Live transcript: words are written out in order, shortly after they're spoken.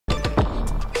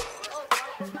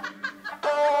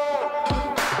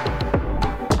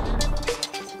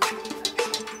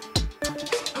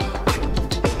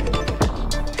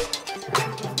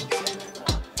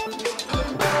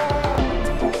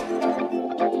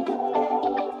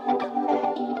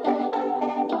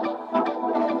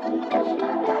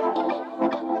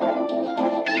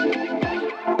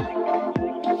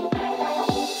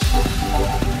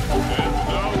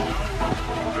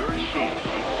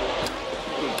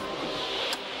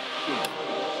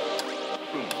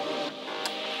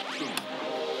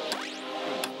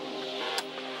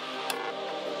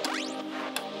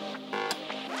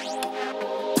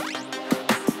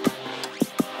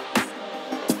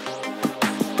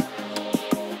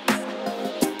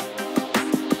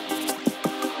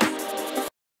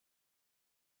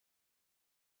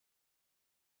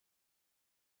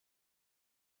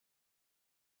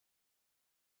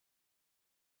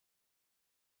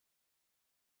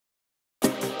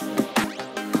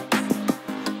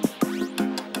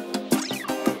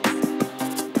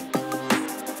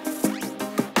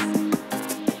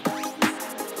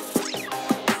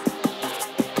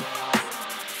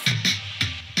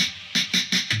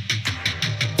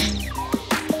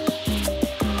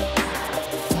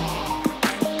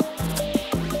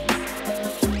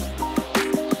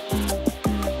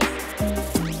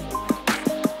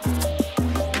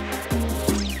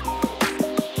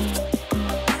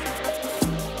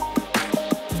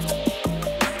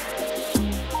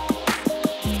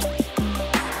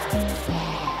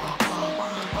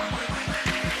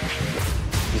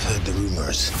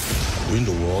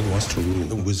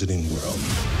the wizarding world.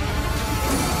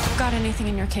 Got anything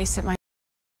in your case that might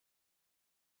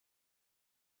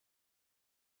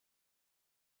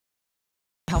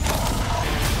help?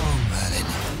 Oh, Merlin.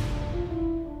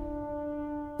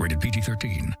 Rated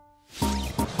PG-13.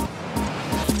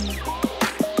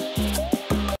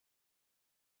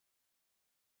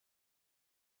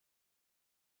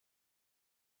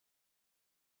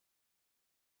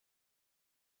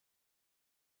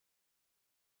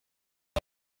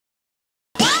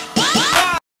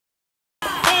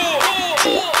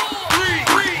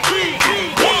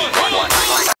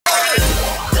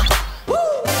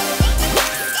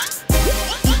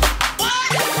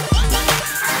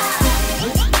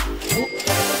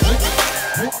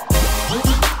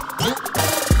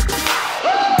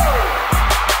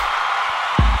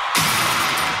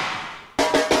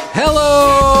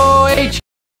 Hello, H.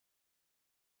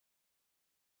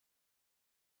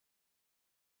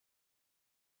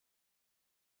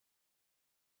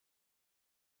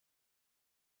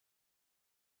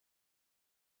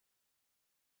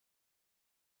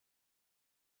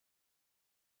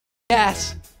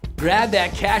 Yes, grab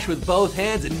that cash with both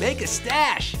hands and make a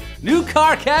stash. New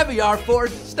car caviar for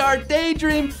start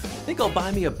daydream. Think I'll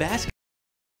buy me a basket.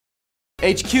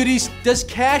 H cuties, does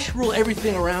cash rule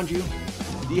everything around you?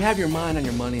 Do you have your mind on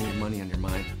your money and your money on your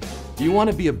mind? Do you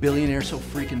want to be a billionaire so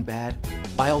freaking bad?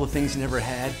 Buy all the things you never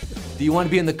had? Do you want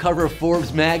to be on the cover of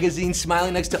Forbes magazine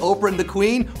smiling next to Oprah and the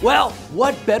Queen? Well,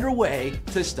 what better way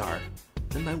to start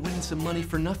than by winning some money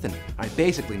for nothing? All right,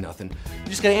 basically nothing. You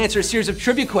just gotta answer a series of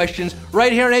trivia questions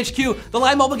right here on HQ, the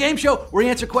live mobile game show where you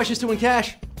answer questions to win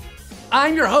cash.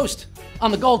 I'm your host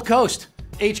on the Gold Coast,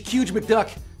 HQ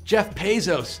McDuck, Jeff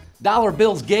Bezos, Dollar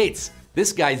Bills Gates,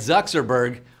 this guy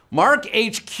Zuckerberg, Mark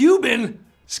H. Cuban,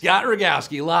 Scott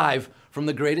Rogowski, live from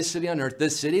the greatest city on earth, the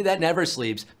city that never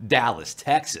sleeps, Dallas,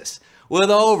 Texas, with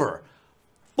over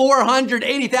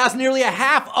 480,000, nearly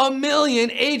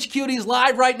 500,000 H cuties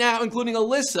live right now, including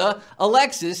Alyssa,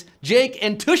 Alexis, Jake,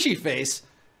 and Tushy Face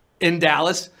in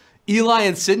Dallas. Eli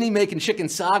and Sydney making chicken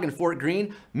sog in Fort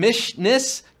Greene. Miss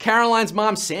Nis, Caroline's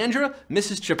mom Sandra,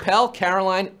 Mrs. Chappelle,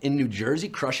 Caroline in New Jersey,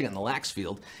 crushing it in the lax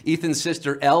field. Ethan's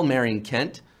sister Elle marrying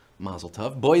Kent, Mazel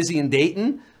Tov. Boise and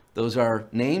Dayton, those are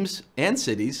names and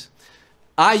cities.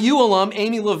 IU alum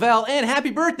Amy Lavelle, and happy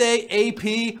birthday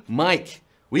AP Mike.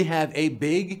 We have a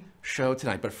big show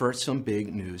tonight, but first some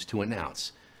big news to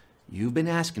announce. You've been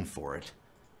asking for it,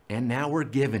 and now we're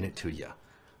giving it to you.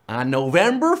 On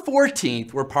November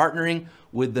 14th, we're partnering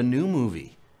with the new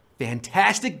movie,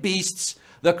 Fantastic Beasts,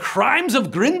 The Crimes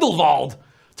of Grindelwald,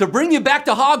 to bring you back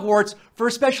to Hogwarts for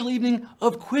a special evening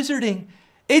of quizzarding.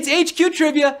 It's HQ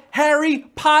Trivia Harry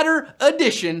Potter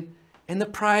edition, and the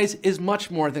prize is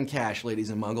much more than cash, ladies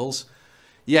and muggles.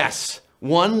 Yes,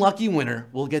 one lucky winner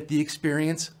will get the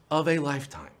experience of a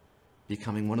lifetime,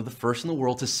 becoming one of the first in the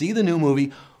world to see the new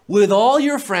movie with all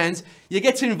your friends. You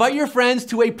get to invite your friends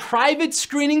to a private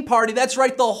screening party. That's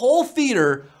right, the whole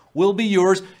theater will be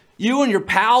yours. You and your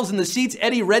pals in the seats,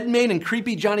 Eddie Redmayne and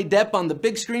creepy Johnny Depp on the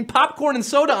big screen, popcorn and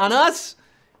soda on us.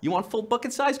 You want full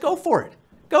bucket size? Go for it.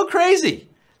 Go crazy.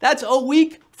 That's a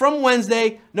week from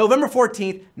Wednesday, November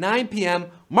 14th, 9 p.m.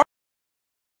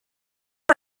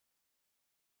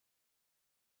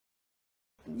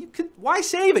 Why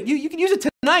save it? You can use it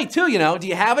tonight too, you know. Do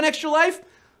you have an extra life?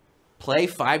 Play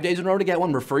 5 days in order to get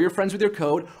one. Refer your friends with your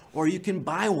code, or you can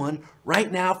buy one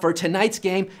right now for tonight's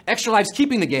game. Extra Life's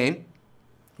keeping the game.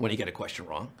 When you get a question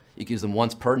wrong, you can use them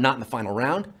once per, not in the final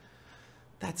round.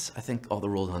 That's, I think, all the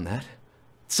rules on that.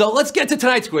 So let's get to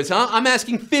tonight's quiz, huh? I'm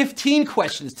asking 15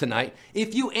 questions tonight.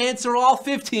 If you answer all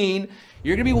 15,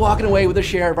 you're gonna be walking away with a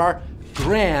share of our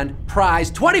grand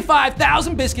prize.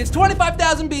 25,000 biscuits,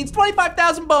 25,000 beans,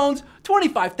 25,000 bones,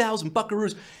 25,000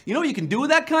 buckaroos. You know what you can do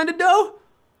with that kind of dough?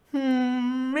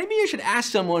 Maybe you should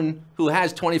ask someone who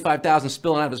has 25,000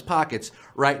 spilling out of his pockets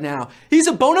right now. He's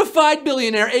a bona fide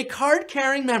billionaire, a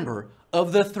card-carrying member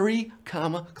of the 3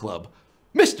 Comma Club,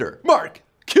 Mr. Mark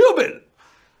Cuban.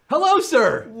 Hello,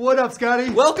 sir. What up, Scotty?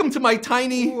 Welcome to my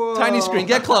tiny screen.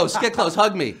 Get close,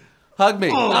 hug me, hug me.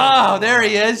 Oh, there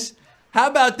he is. How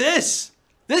about this?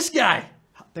 This guy.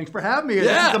 Thanks for having me here.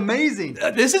 Yeah. This is amazing.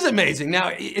 This is amazing.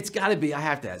 Now, it's gotta be, I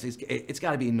have to ask, it's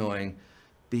gotta be annoying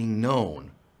being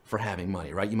known for having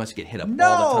money, right? You must get hit up all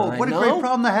the time. What a great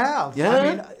problem to have. Yeah?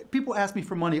 I mean, people ask me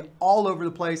for money all over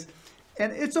the place,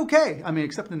 and it's okay. I mean,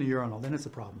 except in the urinal, then it's a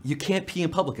problem. You can't pee in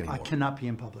public anymore. I cannot pee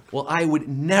in public. Well, I would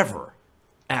never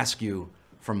ask you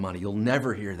for money. You'll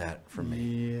never hear that from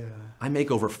me. Yeah. I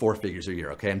make over 4 figures a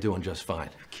year, okay? I'm doing just fine.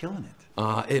 You're killing it.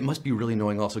 It must be really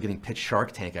annoying also getting pitched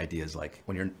Shark Tank ideas, like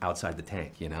when you're outside the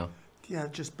tank, you know? Yeah,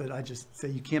 but I just say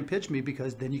you can't pitch me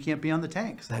because then you can't be on the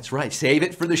tanks. That's right. Save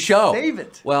it for the show. Save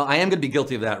it. Well, I am going to be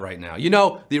guilty of that right now. You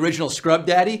know the original Scrub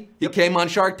Daddy? He came on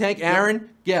Shark Tank, Aaron? Yep.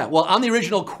 Yeah, well, I'm the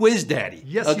original Quiz Daddy.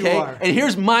 Yes, okay? you are. And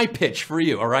here's my pitch for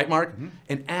you, all right, Mark?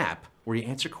 An app where you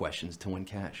answer questions to win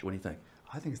cash. What do you think?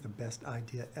 I think it's the best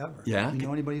idea ever. Yeah? You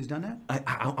know anybody who's done that?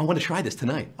 I want to try this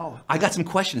tonight. Oh. I got some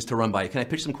questions to run by you. Can I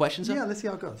pitch some questions up? Yeah, let's see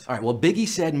how it goes. All right, well, Biggie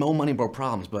said more money, more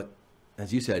problems, but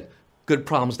as you said, good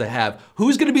problems to have.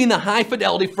 Who's going to be in the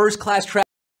high-fidelity, first-class traveling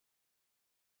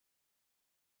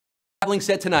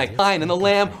set tonight? Lion and the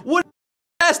Lamb. What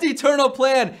best eternal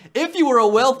plan? If you were a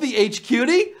wealthy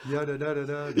HQD?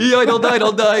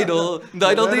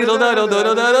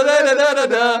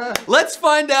 Let's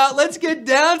find out. Let's get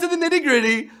down to the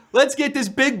nitty-gritty. Let's get this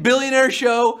big billionaire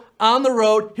show on the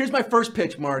road. Here's my first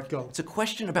pitch, Mark. Go. It's a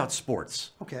question about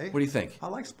sports. Okay. What do you think? I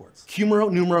like sports.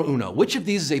 Numero uno. Which of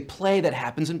these is a play that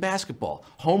happens in basketball?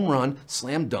 Home run,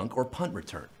 slam dunk, or punt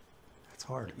return? That's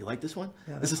hard. You like this one?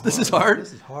 Yeah, this is hard. hard?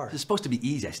 This is hard. This is supposed to be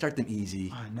easy. I start them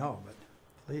easy. I know, but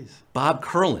please. Bob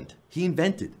Kurland, he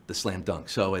invented the slam dunk.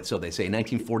 So they say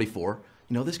 1944.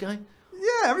 You know this guy?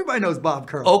 Yeah, everybody knows Bob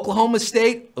Curl. Oklahoma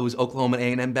State, it was Oklahoma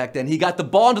A&M back then. He got the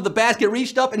ball into the basket,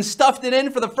 reached up and stuffed it in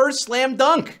for the first slam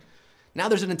dunk. Now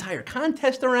there's an entire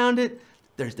contest around it.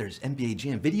 There's NBA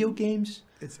Jam video games.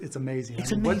 It's amazing.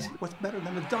 It's amazing. What's better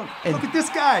than a dunk? And look at this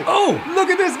guy. Oh! Look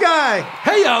at this guy.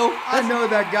 Hey, yo! I know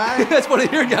that guy. That's one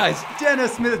of your guys.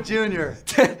 Dennis Smith Jr.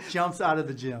 jumps out of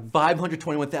the gym.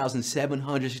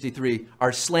 521,763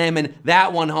 are slamming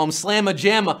that one home.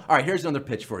 Slamma-jamma. All right, here's another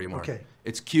pitch for you, Mark. Okay.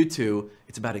 It's Q2.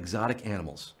 It's about exotic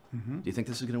animals. Do you think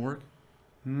this is going to work?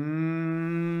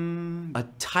 A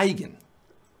tigan.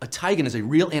 A tigan is a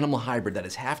real animal hybrid that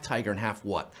is half tiger and half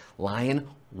what? Lion,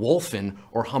 wolfen,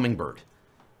 or hummingbird?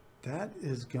 That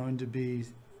is going to be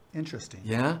interesting.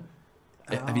 Yeah?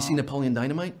 Have you seen Napoleon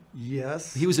Dynamite?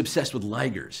 Yes. He was obsessed with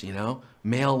ligers, you know?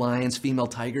 Male lions, female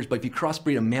tigers. But if you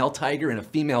crossbreed a male tiger and a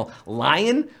female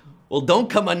lion, well, don't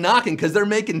come a knocking because they're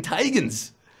making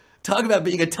tigans. Talk about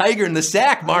being a tiger in the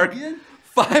sack, Mark.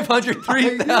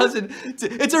 503,000.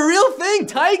 It's a real thing.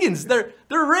 Tigans. They're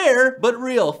rare, but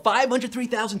real.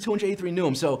 503,283 knew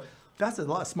them. So that's a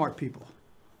lot of smart people.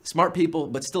 Smart people,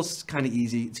 but still kind of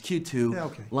easy. It's Q2. Yeah,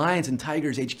 okay. Lions and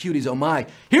tigers, HQDs, oh my.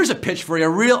 Here's a pitch for you, a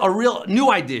real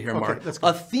new idea here, Mark. Let's go.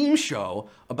 A theme show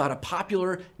about a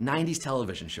popular 90s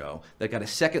television show that got a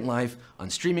second life on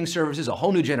streaming services, a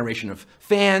whole new generation of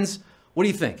fans. What do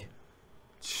you think?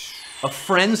 A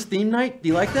Friends theme night? Do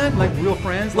you like that? Like real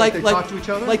friends? Like they talk to each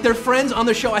other? Like they're friends on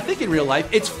the show, I think in real life.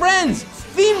 It's Friends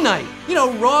theme night. You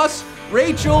know, Ross,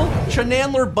 Rachel,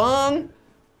 Chanandler, Bong.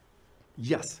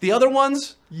 Yes. The other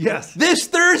ones? Yes. This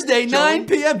Thursday, Joey? 9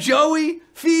 p.m. Joey,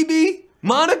 Phoebe,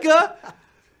 Monica.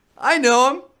 I know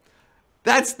them.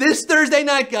 That's this Thursday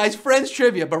night, guys. Friends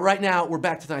trivia. But right now, we're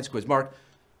back to tonight's quiz. Mark,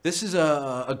 this is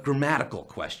a grammatical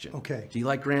question. Okay. Do you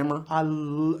like grammar?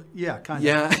 Yeah, kind of.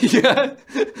 Yeah, yeah.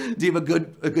 Do you have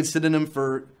a good synonym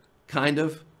for kind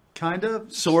of? Kind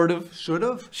of. Sort of? Should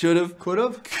have. Should have? Could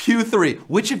have. Q3.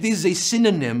 Which of these is a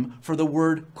synonym for the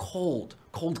word cold?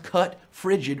 Cold cut,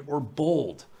 frigid, or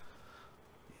bold?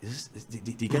 Do you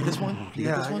get this one? Do you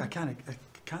get this one? I kind of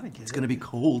get It's going to be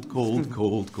cold, cold,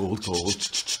 cold, cold, cold.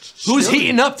 Who's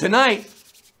heating up tonight?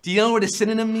 Do you know what a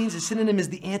synonym means? A synonym is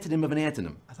the antonym of an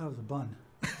antonym. I thought it was a bun.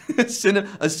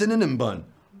 A synonym bun.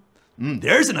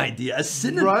 There's an idea. A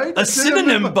synonym, Right? a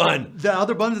synonym bun. The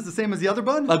other bun is the same as the other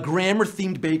bun? A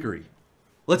grammar-themed bakery.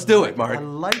 Let's do it, Mark. I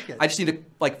like it. I just need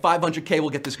like 500K.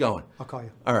 We'll get this going. I'll call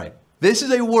you. All right. This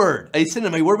is a word, a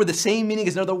synonym, a word with the same meaning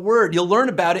as another word. You'll learn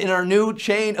about it in our new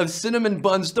chain of cinnamon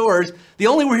bun stores. The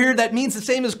only word here that means the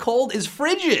same as cold is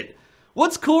frigid.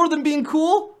 What's cooler than being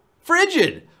cool?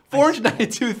 Frigid.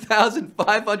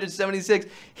 492,576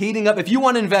 heating up. If you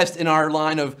want to invest in our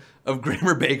line of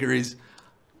grammar bakeries,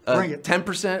 Bring it.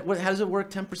 10%. How does it work?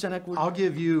 10% equity? I'll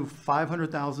give you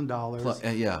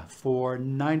 $500,000 yeah. for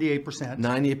 98%.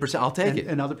 98%. I'll take it.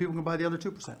 And other people can buy the other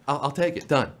 2%. I'll take it.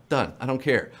 Done. I don't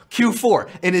care. Q4.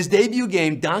 In his debut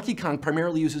game, Donkey Kong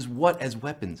primarily uses what as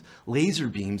weapons? Laser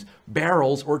beams,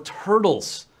 barrels, or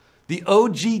turtles? The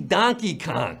OG Donkey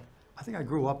Kong. I think I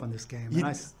grew up on this game, and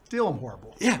I still am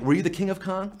horrible. Yeah. Were you the king of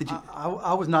Kong? Did you?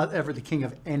 I was not ever the king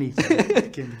of anything in the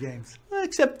king of games.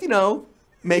 Except,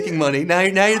 making money. Now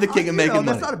you're the king of making money.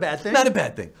 That's not a bad thing. Not a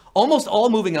bad thing. Almost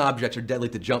all moving objects are deadly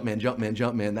to Jumpman, Jumpman,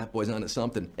 Jumpman. That boy's onto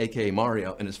something, a.k.a.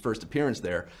 Mario, in his first appearance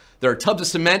there. There are tubs of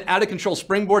cement, out-of-control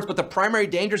springboards, but the primary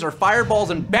dangers are fireballs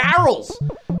and barrels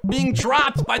being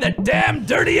dropped by that damn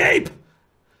dirty ape.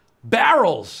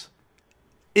 Barrels.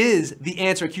 is the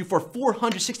answer. Q4,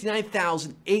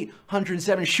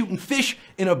 469,807 shooting fish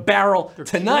in a barrel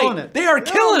tonight. They are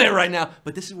killing it right now.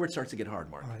 But this is where it starts to get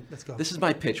hard, Mark. All right, let's go. This is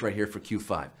my pitch right here for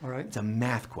Q5. All right. It's a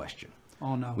math question.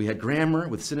 Oh, no. We had grammar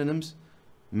with synonyms,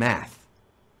 math.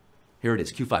 Here it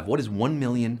is, Q5. What is 1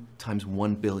 million times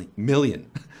 1 billion? Million.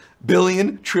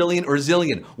 Billion, trillion, or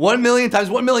zillion? 1 million times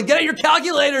 1 million. Get out your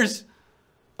calculators.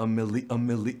 A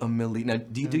milli. Now,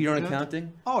 do you do your own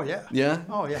accounting? Oh, yeah. Yeah?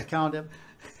 Oh, yeah. Count it.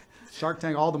 Shark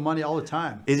Tank, all the money, all the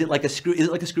time. Is it like a Scrooge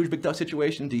McDuck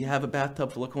situation? Do you have a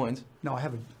bathtub full of coins? No, I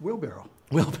have a wheelbarrow.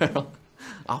 Wheelbarrow.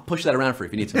 I'll push that around for you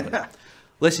if you need something.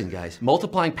 Listen, guys,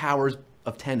 multiplying powers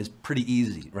of 10 is pretty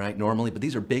easy, right, normally, but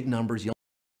these are big numbers.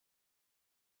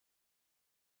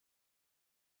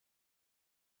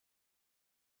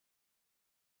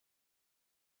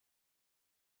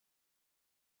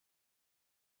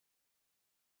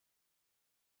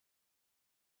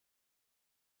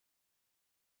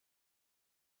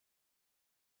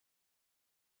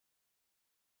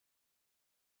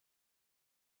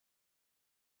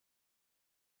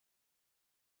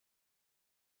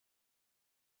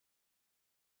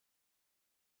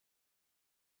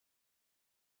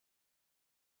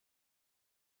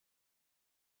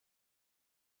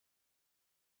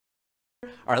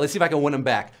 All right, let's see if I can win them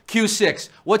back. Q6,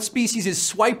 what species is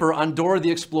Swiper on Dora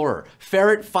the Explorer?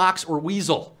 Ferret, fox, or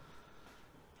weasel?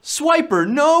 Swiper,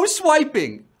 no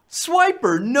swiping.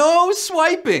 Swiper, no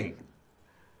swiping.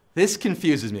 This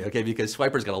confuses me, okay, because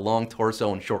Swiper's got a long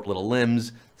torso and short little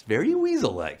limbs. It's very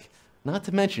weasel-like. Not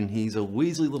to mention, he's a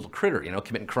weaselly little critter, you know,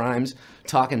 committing crimes,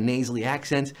 talking nasally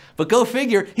accents. But go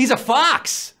figure, he's a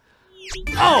fox.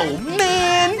 Oh,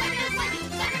 man.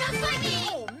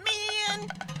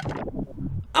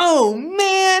 Oh,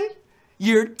 man,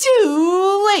 you're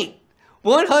too late.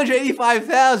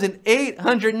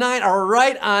 185,809 are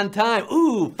right on time.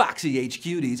 Ooh, foxy H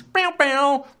cuties. Bow,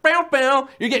 bow, bow, bow.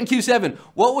 You're getting Q7.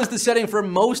 What was the setting for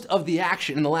most of the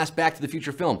action in the last Back to the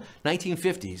Future film?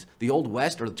 1950s, the Old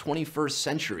West, or the 21st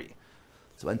century?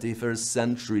 21st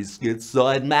century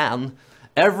schizoid man.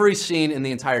 Every scene in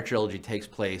the entire trilogy takes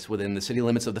place within the city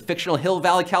limits of the fictional Hill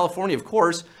Valley, California, of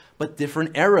course, but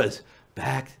different eras.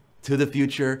 Back to the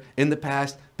future, in the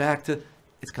past, back to,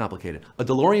 it's complicated. A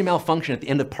DeLorean malfunction at the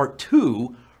end of part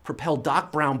 2 propelled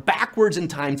Doc Brown backwards in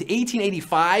time to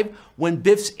 1885 when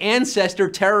Biff's ancestor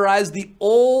terrorized the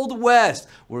Old West.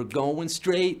 We're going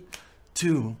straight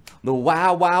to the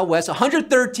Wild Wild West.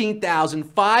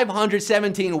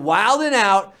 113,517 wilding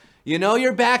out. You know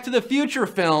your Back to the Future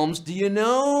films. Do you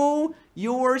know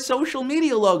your social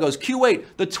media logos? Q8,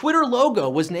 the Twitter logo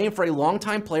was named for a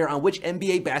longtime player on which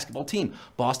NBA basketball team?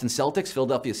 Boston Celtics,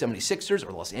 Philadelphia 76ers,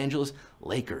 or Los Angeles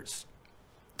Lakers?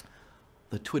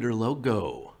 The Twitter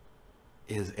logo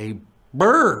is a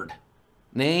bird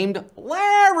named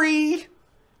Larry,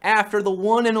 after the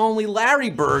one and only Larry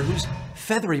Bird, whose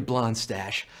feathery blonde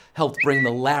stash helped bring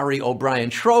the Larry O'Brien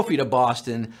Trophy to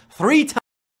Boston 3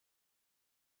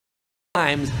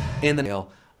 times in the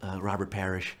Robert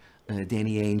Parrish,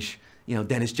 Danny Ainge, you know,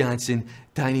 Dennis Johnson,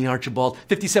 Tiny Archibald,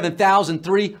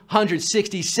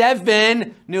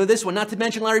 57,367. Knew this one, not to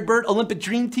mention Larry Bird, Olympic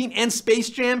Dream Team, and Space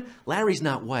Jam. Larry's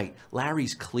not white,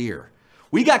 Larry's clear.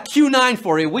 We got Q9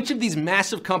 for you. Which of these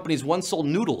massive companies once sold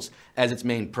noodles as its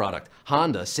main product?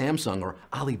 Honda, Samsung, or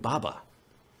Alibaba?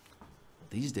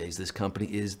 These days, this company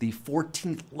is the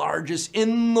 14th largest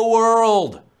in the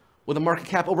world, with a market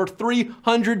cap over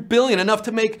 300 billion, enough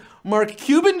to make Mark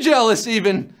Cuban jealous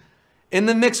even. In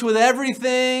the mix with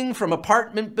everything from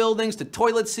apartment buildings to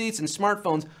toilet seats and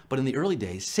smartphones. But in the early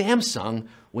days, Samsung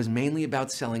was mainly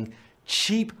about selling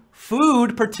cheap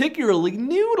food, particularly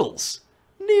noodles.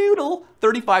 Noodle,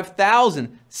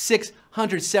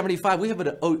 35,675. We have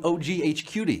an OG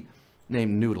HQD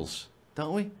named Noodles,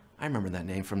 don't we? I remember that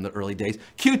name from the early days.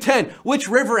 Q10, which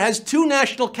river has 2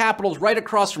 national capitals right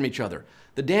across from each other?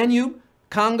 The Danube,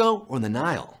 Congo, or the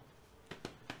Nile?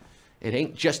 It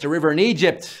ain't just a river in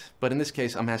Egypt, but in this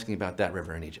case, I'm asking about that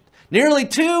river in Egypt. Nearly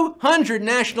 200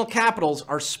 national capitals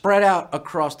are spread out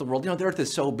across the world. You know, the Earth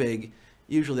is so big,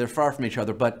 usually they're far from each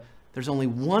other, but there's only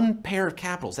one pair of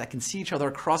capitals that can see each other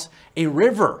across a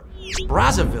river.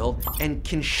 Brazzaville and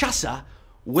Kinshasa,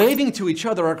 waving to each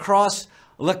other across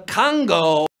the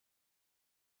Congo.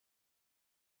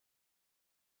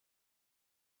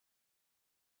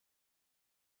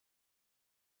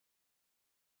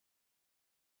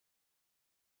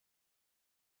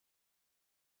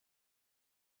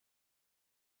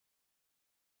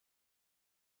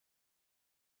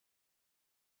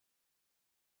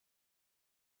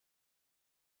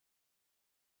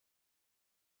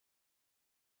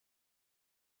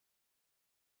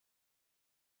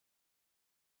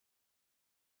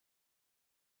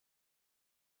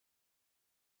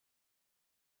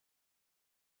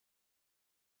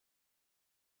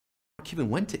 Cuban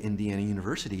went to Indiana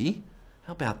University.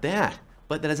 How about that?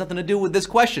 But that has nothing to do with this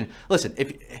question. Listen,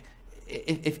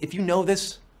 if you know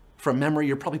this from memory,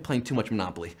 you're probably playing too much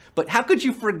Monopoly. But how could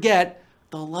you forget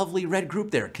the lovely red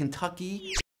group there?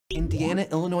 Kentucky, Indiana,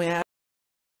 Illinois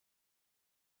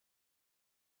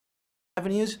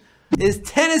avenues is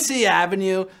Tennessee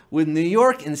Avenue with New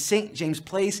York and St. James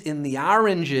Place in the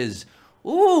oranges.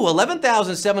 Ooh,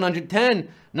 11,710.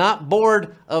 Not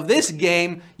bored of this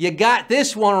game. You got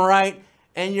this one right,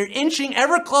 and you're inching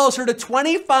ever closer to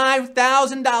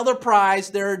 $25,000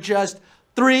 prize. There are just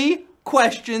 3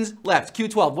 questions left.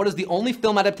 Q12, what is the only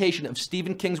film adaptation of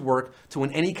Stephen King's work to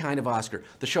win any kind of Oscar?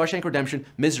 The Shawshank Redemption,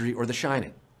 Misery, or The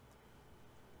Shining?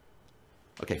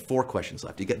 Okay, 4 questions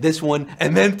left. You get this one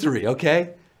and then 3,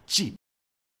 okay? Gee.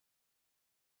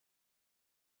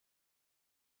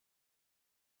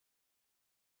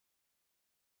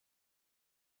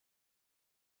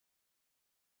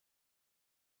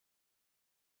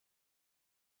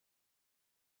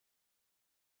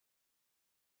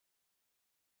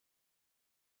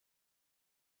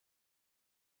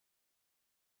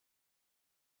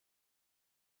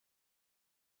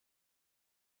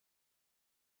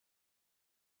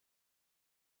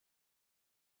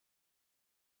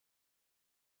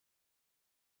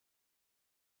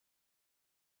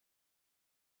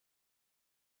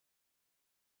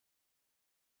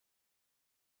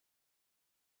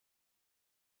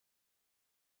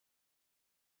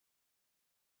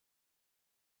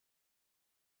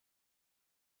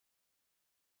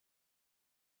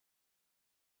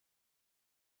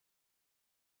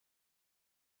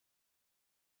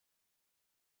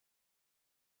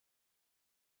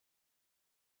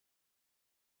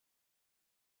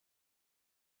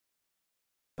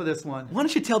 For this one. Why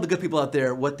don't you tell the good people out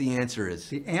there what the answer is?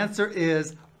 The answer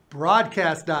is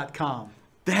broadcast.com.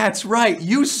 That's right.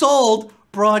 You sold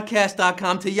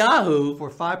broadcast.com to Yahoo For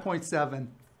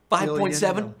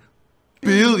 $5.7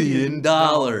 billion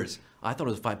dollars. I thought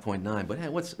it was 5.9, but hey,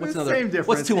 what's another? Same difference,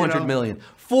 What's 200 million?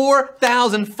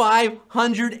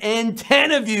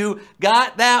 4,510 of you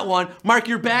got that one. Mark,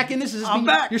 you're back in this. I'm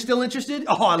back. You're still interested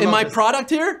Oh, I love in my this. product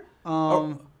here?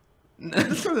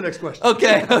 Let's go to the next question.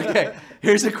 Okay.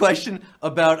 Here's a question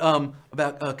about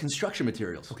construction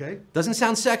materials. Okay. Doesn't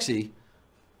sound sexy,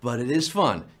 but it is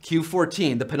fun.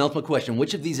 Q14, the penultimate question.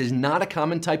 Which of these is not a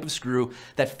common type of screw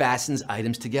that fastens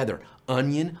items together?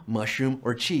 Onion, mushroom,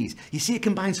 or cheese? You see, it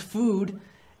combines food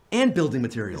and building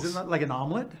materials. Is it not like an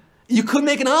omelet? You could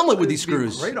make an omelet with these It'd be a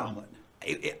screws. great omelet.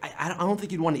 I don't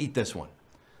think you'd want to eat this one.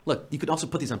 Look, you could also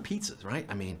put these on pizzas, right?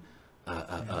 I mean,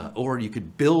 or you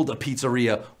could build a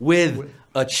pizzeria with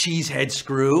a cheese head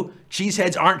screw. Cheese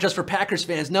heads aren't just for Packers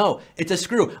fans. No, it's a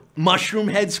screw. Mushroom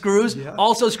head screws,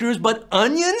 also screws, but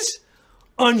onions?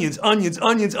 Onions.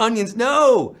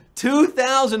 No,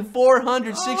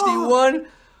 2,461.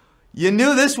 You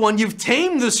knew this one. You've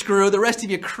tamed the screw. The rest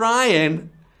of you crying.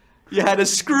 You had a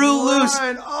screw loose.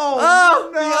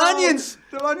 Oh, no. The onions.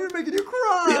 The onions making you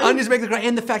cry. The onions make them cry,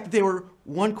 and the fact that they were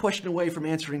one question away from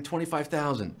answering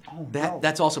 25,000. Oh,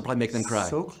 that's also probably making them cry.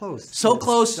 So close. So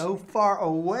close. So far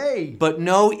away. But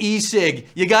no e-cig.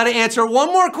 You got to answer one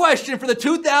more question for the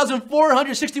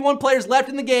 2,461 players left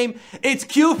in the game. It's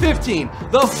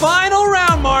Q15, the final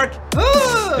round, Mark.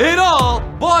 It all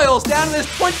boils down to this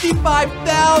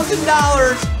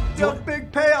 $25,000. The big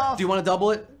payoff. Do you want to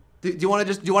double it? Do you want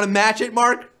to match it,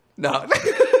 Mark? No.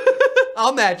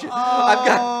 I'll match it.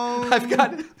 I've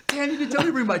got. Man, you didn't tell me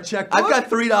to bring my checkbook. I've got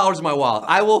 $3 in my wallet.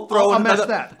 I will throw I'll another.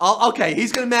 match that. Okay,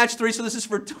 he's gonna match 3, so this is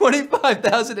for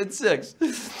 25,006.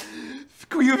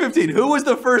 Q15. Who was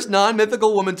the first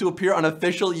non-mythical woman to appear on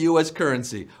official U.S.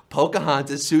 currency?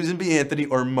 Pocahontas, Susan B. Anthony,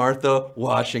 or Martha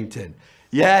Washington?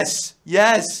 Yes.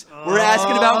 We're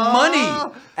asking about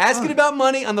money. Asking about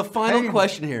money on the final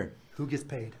question here. Who gets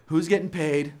paid? Who's getting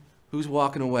paid? Who's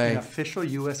walking away? An official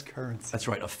U.S. currency. That's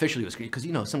right, officially U.S. because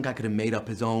some guy could have made up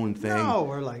his own thing. No,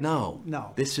 we're like no.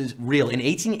 This is real. In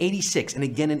 1886 and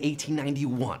again in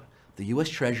 1891, the U.S.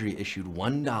 Treasury issued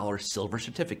 $1 silver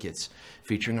certificates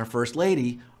featuring our first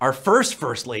lady,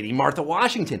 first lady, Martha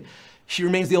Washington. She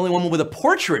remains the only woman with a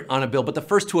portrait on a bill, but the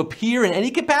first to appear in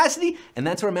any capacity, and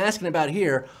that's what I'm asking about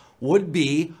here, would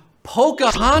be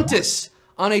Pocahontas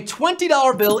on a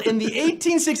 $20 bill in the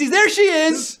 1860s.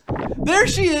 There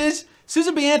she is.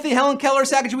 Susan B. Anthony, Helen Keller,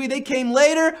 Sacagawea, they came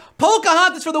later.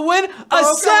 Pocahontas for the win. A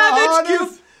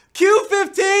savage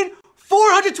Q15.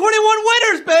 421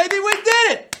 winners, baby. We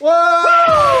did it.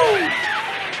 Whoa!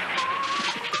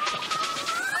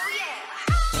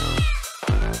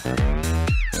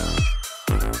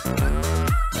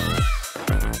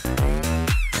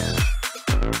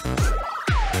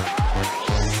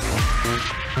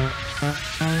 Woo!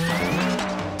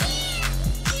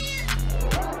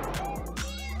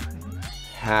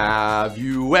 Have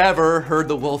you ever heard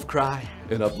the wolf cry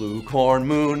in a blue corn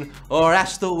moon? Or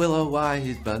asked the willow why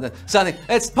he's been something?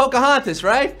 It's Pocahontas,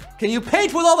 right? Can you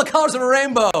paint with all the colors of a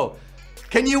rainbow?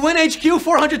 Can you win HQ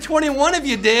 421 if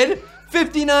you did?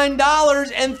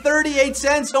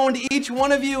 $59.38 owned each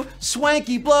one of you.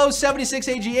 Swanky Blows, 76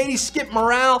 AG80, Skip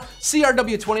Morale,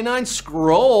 CRW29,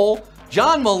 Scroll,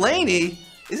 John Mulaney.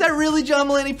 Is that really John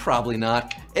Mulaney? Probably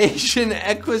not. Asian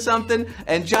Equa something,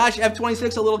 and Josh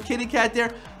F26, a little kitty cat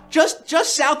there. Just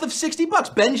south of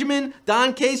 $60. Benjamin,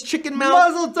 Don Case, Chicken Mouth.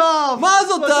 Mazel tov!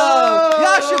 Mazel tov!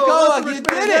 Yashikoa, you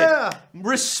did it! Yeah.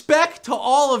 Respect to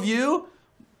all of you.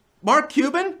 Mark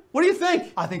Cuban, what do you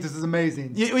think? I think this is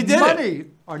amazing. Yeah, we did Money,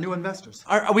 our new investors.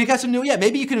 We got some new, yeah,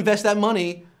 maybe you can invest that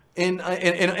money in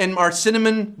our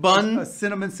cinnamon bun.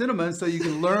 Cinnamon, so you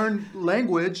can learn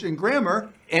language and grammar.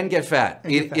 And get fat.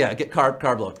 Yeah, get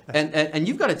carb load. And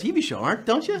you've got a TV show,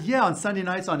 don't you? Yeah, on Sunday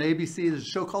nights on ABC, there's a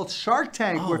show called Shark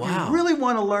Tank, where if you really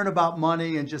want to learn about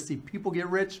money and just see people get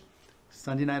rich,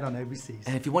 Sunday night on ABC.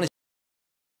 And if you want to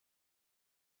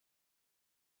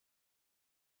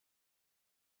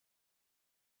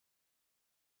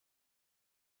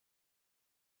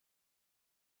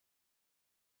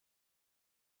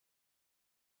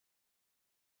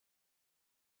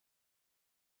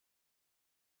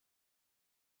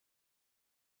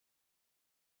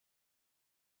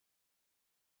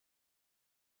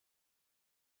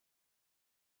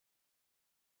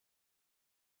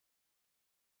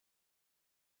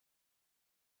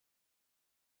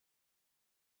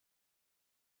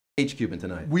H-Cuban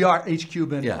tonight. We are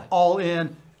H-Cuban, Yeah. all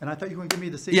in. And I thought you were going to give me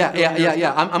the secret.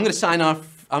 Yeah. I'm going to sign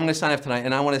off. I'm going to sign off tonight.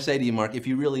 And I want to say to you, Mark, if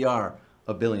you really are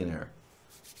a billionaire,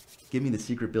 give me the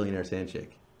secret billionaire's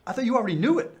handshake. I thought you already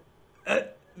knew it.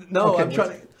 No, Okay, I'm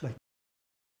trying to. like